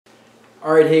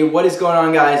Alright, hey, what is going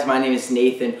on, guys? My name is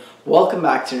Nathan. Welcome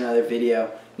back to another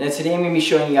video. Now today I'm going to be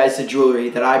showing you guys the jewelry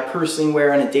that I personally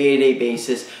wear on a day-to-day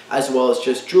basis, as well as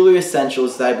just jewelry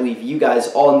essentials that I believe you guys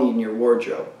all need in your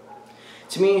wardrobe.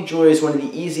 To me, jewelry is one of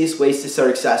the easiest ways to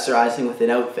start accessorizing with an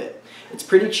outfit. It's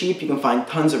pretty cheap. You can find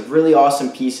tons of really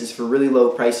awesome pieces for really low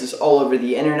prices all over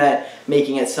the internet,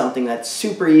 making it something that's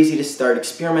super easy to start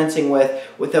experimenting with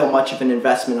without much of an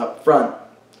investment up front.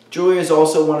 Jewelry is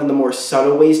also one of the more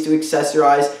subtle ways to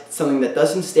accessorize. It's something that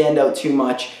doesn't stand out too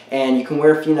much, and you can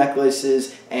wear a few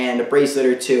necklaces and a bracelet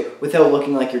or two without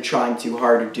looking like you're trying too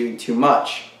hard or doing too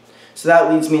much. So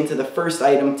that leads me into the first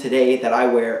item today that I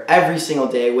wear every single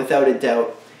day without a doubt,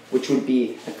 which would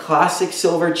be a classic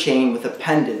silver chain with a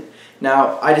pendant.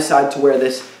 Now, I decided to wear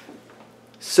this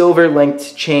silver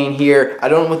linked chain here. I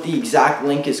don't know what the exact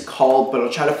link is called, but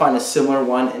I'll try to find a similar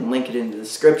one and link it in the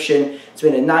description. It's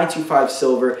made of 925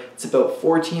 silver. It's about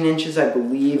 14 inches, I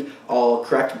believe. I'll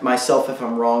correct myself if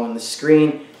I'm wrong on the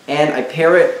screen. And I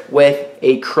pair it with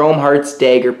a Chrome Hearts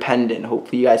dagger pendant.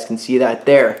 Hopefully you guys can see that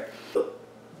there.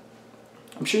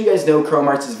 I'm sure you guys know Chrome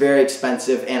Hearts is very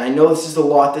expensive, and I know this is a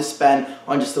lot to spend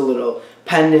on just a little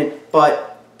pendant, but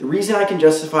the reason I can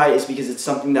justify it is because it's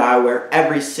something that I wear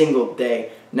every single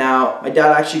day. Now, my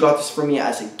dad actually got this for me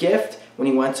as a gift when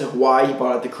he went to Hawaii. He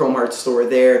bought it at the Chrome Hearts store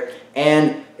there.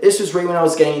 And this was right when I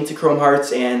was getting into Chrome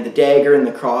Hearts, and the dagger and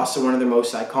the cross are one of their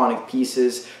most iconic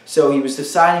pieces. So he was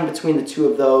deciding between the two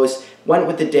of those, went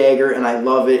with the dagger, and I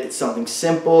love it. It's something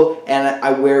simple, and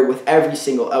I wear it with every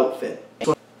single outfit.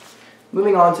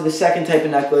 Moving on to the second type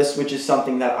of necklace, which is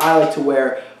something that I like to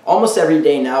wear almost every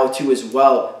day now too as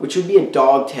well, which would be a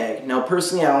dog tag. Now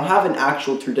personally, I don't have an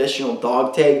actual traditional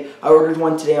dog tag. I ordered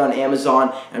one today on Amazon,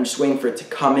 and I'm just waiting for it to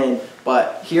come in.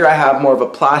 But here I have more of a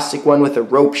plastic one with a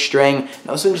rope string.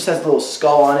 Now this one just has a little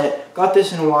skull on it. Got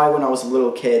this in Hawaii when I was a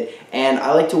little kid, and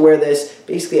I like to wear this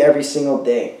basically every single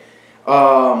day.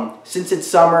 Since it's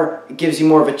summer, it gives you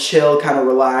more of a chill, kind of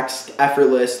relaxed,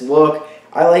 effortless look.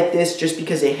 I like this just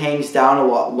because it hangs down a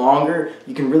lot longer.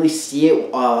 You can really see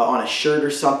it on a shirt or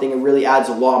something. It really adds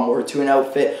a lot more to an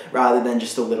outfit rather than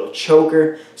just a little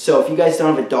choker. So if you guys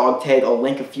don't have a dog tag, I'll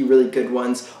link a few really good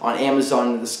ones on Amazon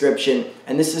in the description.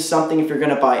 And this is something, if you're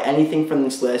going to buy anything from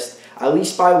this list, at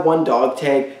least buy one dog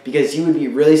tag, because you would be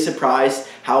really surprised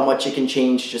how much it can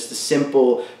change just a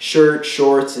simple shirt,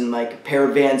 shorts, and like a pair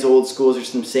of Vans Old Schools or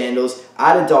some sandals.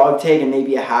 Add a dog tag and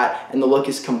maybe a hat, and the look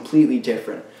is completely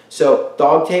different. So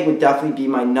dog tag would definitely be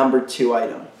my number 2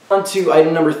 item. On to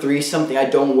item number 3, something I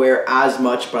don't wear as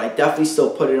much, but I definitely still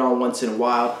put it on once in a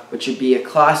while, which would be a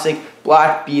classic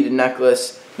black beaded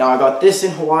necklace. Now I got this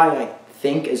in Hawaii, I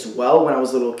think, as well when I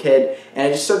was a little kid, and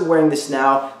I just started wearing this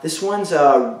now. This one's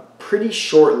pretty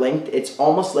short length. It's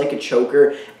almost like a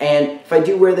choker, and if I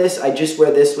do wear this, I just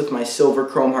wear this with my silver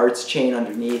Chrome Hearts chain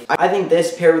underneath. I think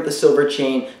this paired with the silver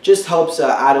chain just helps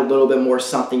add a little bit more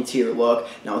something to your look.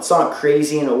 Now it's not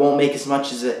crazy, and it won't make as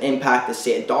much as an impact as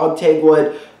say a dog tag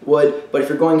would, but if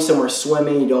you're going somewhere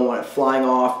swimming, you don't want it flying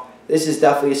off, this is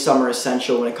definitely a summer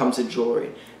essential when it comes to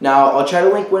jewelry. Now, I'll try to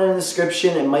link one in the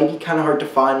description. It might be kind of hard to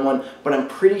find one, but I'm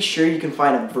pretty sure you can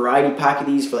find a variety pack of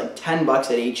these for like 10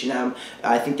 bucks at H&M.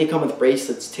 I think they come with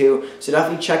bracelets too, so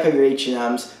definitely check out your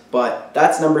H&Ms. But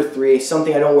that's number 3,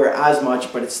 something I don't wear as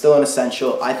much, but it's still an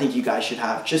essential I think you guys should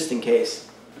have just in case.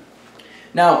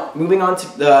 Now, moving on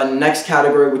to the next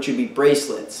category, which would be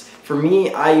bracelets. For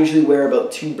me, I usually wear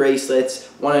about 2 bracelets,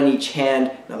 one on each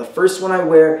hand. Now the first one I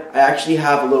wear, I actually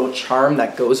have a little charm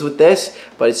that goes with this,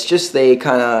 but it's just a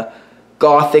kind of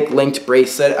gothic linked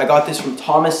bracelet. I got this from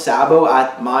Thomas Sabo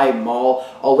at my mall.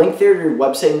 I'll link their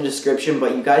website in the description,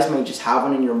 but you guys might just have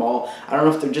one in your mall. I don't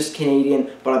know if they're just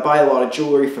Canadian, but I buy a lot of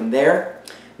jewelry from there.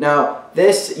 Now,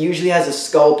 this usually has a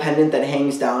skull pendant that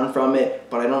hangs down from it,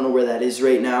 but I don't know where that is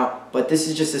right now. But this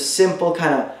is just a simple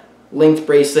kind of linked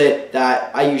bracelet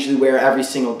that I usually wear every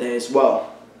single day as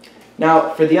well. Now,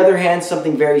 for the other hand,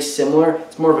 something very similar.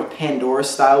 It's more of a Pandora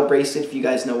style bracelet, if you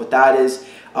guys know what that is.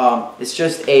 It's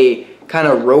just a kind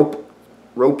of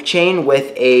rope chain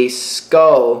with a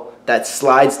skull that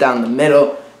slides down the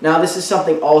middle. Now this is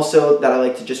something also that I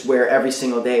like to just wear every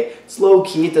single day. It's low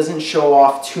key, it doesn't show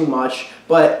off too much,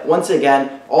 but once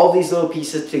again, all these little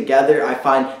pieces together, I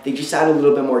find they just add a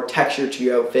little bit more texture to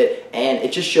your outfit, and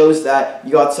it just shows that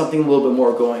you got something a little bit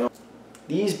more going on.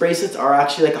 These bracelets are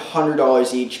actually like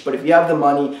 $100 each, but if you have the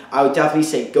money, I would definitely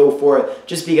say go for it,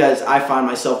 just because I find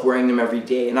myself wearing them every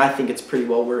day, and I think it's pretty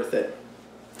well worth it.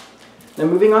 Now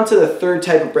moving on to the third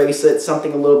type of bracelet,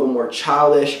 something a little bit more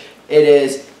childish. It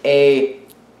is a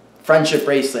friendship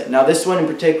bracelet. Now this one in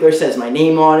particular says my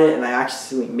name on it, and I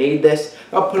actually made this.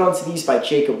 I'll put onto these by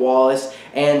Jacob Wallace,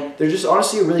 and they're just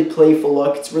honestly a really playful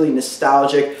look. It's really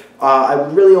nostalgic. I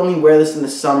would really only wear this in the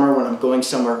summer when I'm going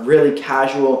somewhere really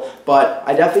casual, but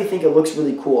I definitely think it looks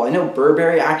really cool. I know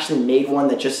Burberry actually made one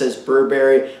that just says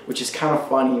Burberry, which is kind of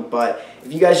funny, but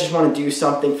if you guys just want to do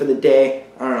something for the day,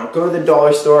 I don't know, go to the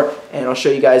dollar store and I'll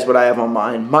show you guys what I have on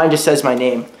mine. Mine just says my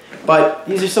name. But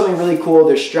these are something really cool.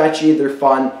 They're stretchy, they're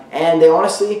fun, and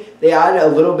they add a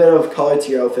little bit of color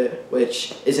to your outfit,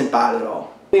 which isn't bad at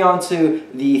all. Moving on to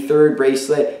the third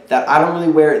bracelet that I don't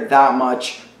really wear that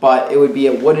much, but it would be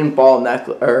a wooden ball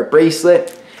necklace or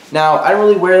bracelet. Now, I don't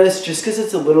really wear this just because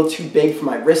it's a little too big for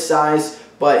my wrist size,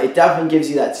 but it definitely gives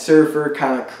you that surfer,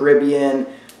 kind of Caribbean,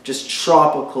 just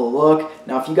tropical look.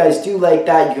 Now, if you guys do like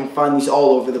that, you can find these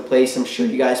all over the place. I'm sure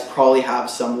you guys probably have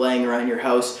some laying around your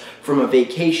house from a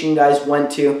vacation you guys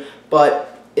went to,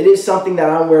 but it is something that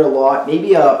I don't wear a lot.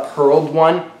 Maybe a pearled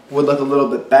one would look a little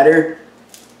bit better,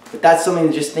 but that's something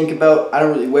to just think about. I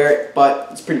don't really wear it, but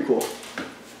it's pretty cool.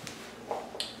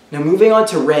 Now moving on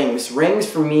to rings. Rings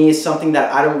for me is something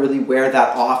that I don't really wear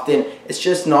that often. It's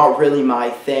just not really my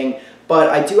thing. But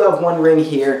I do have one ring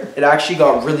here. It actually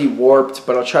got really warped,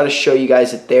 but I'll try to show you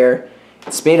guys it there.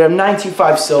 It's made of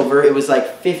 925 silver. It was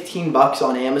like 15 bucks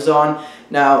on Amazon.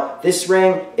 Now this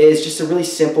ring is just a really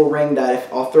simple ring that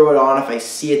if I'll throw it on if I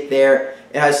see it there.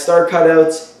 It has star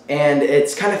cutouts and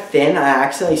it's kind of thin. I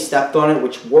accidentally stepped on it,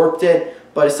 which warped it.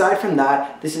 But aside from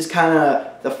that, this is kind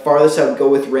of the farthest I would go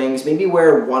with rings. Maybe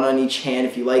wear one on each hand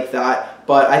if you like that.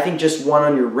 But I think just one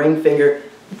on your ring finger,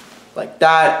 like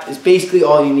that, is basically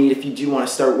all you need if you do want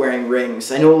to start wearing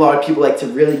rings. I know a lot of people like to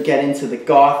really get into the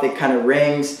gothic kind of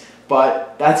rings,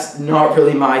 but that's not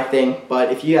really my thing.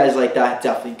 But if you guys like that,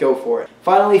 definitely go for it.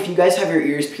 Finally, if you guys have your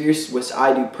ears pierced, which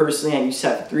I do personally, I used to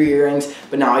have 3 earrings,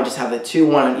 but now I just have the 2,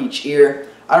 one on each ear.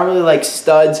 I don't really like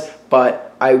studs,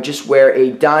 but I just wear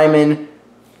a diamond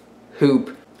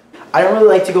hoop. I don't really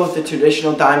like to go with the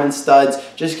traditional diamond studs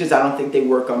just because I don't think they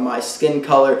work on my skin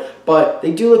color, but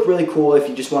they do look really cool if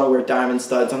you just want to wear diamond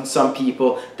studs on some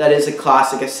people. That is a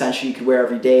classic essential you could wear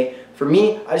every day. For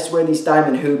me, I just wear these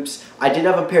diamond hoops. I did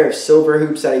have a pair of silver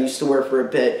hoops that I used to wear for a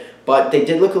bit, but they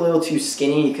did look a little too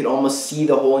skinny. You could almost see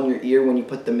the hole in your ear when you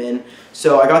put them in.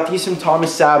 So I got these from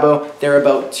Thomas Sabo. They're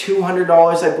about $200,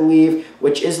 I believe,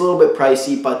 which is a little bit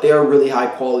pricey, but they are really high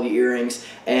quality earrings,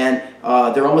 and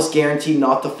they're almost guaranteed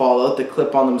not to fall out. The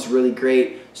clip on them is really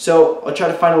great. So I'll try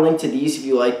to find a link to these if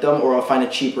you like them, or I'll find a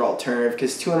cheaper alternative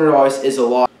because $200 is a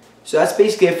lot. So that's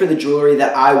basically it for the jewelry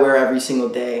that I wear every single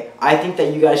day. I think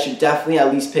that you guys should definitely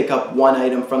at least pick up one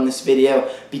item from this video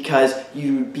because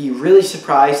you'd be really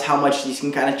surprised how much these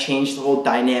can kind of change the whole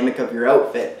dynamic of your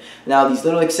outfit. Now these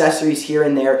little accessories here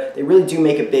and there, they really do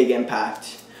make a big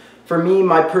impact. For me,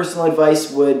 my personal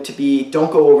advice would to be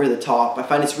don't go over the top. I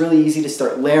find it's really easy to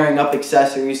start layering up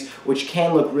accessories, which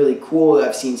can look really cool.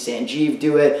 I've seen Sanjeev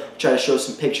do it. I'll try to show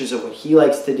some pictures of what he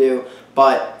likes to do.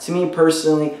 But to me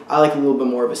personally, I like a little bit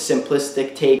more of a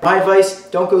simplistic take. My advice,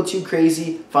 don't go too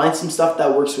crazy. Find some stuff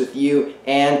that works with you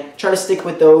and try to stick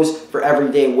with those for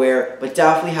everyday wear, but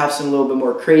definitely have some little bit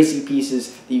more crazy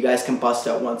pieces that you guys can bust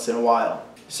out once in a while.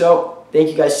 So, thank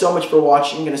you guys so much for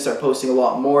watching. I'm going to start posting a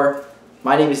lot more.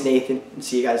 My name is Nathan, and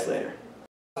see you guys later.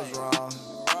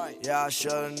 Yeah, I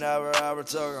should've never ever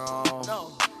took her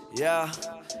home. Yeah,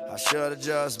 I should've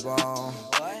just blown.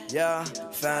 Yeah,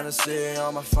 fantasy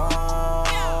on my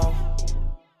phone.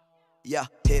 Yeah,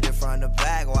 hit it from the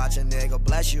back, watch a nigga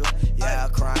bless you. Yeah,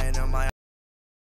 crying in my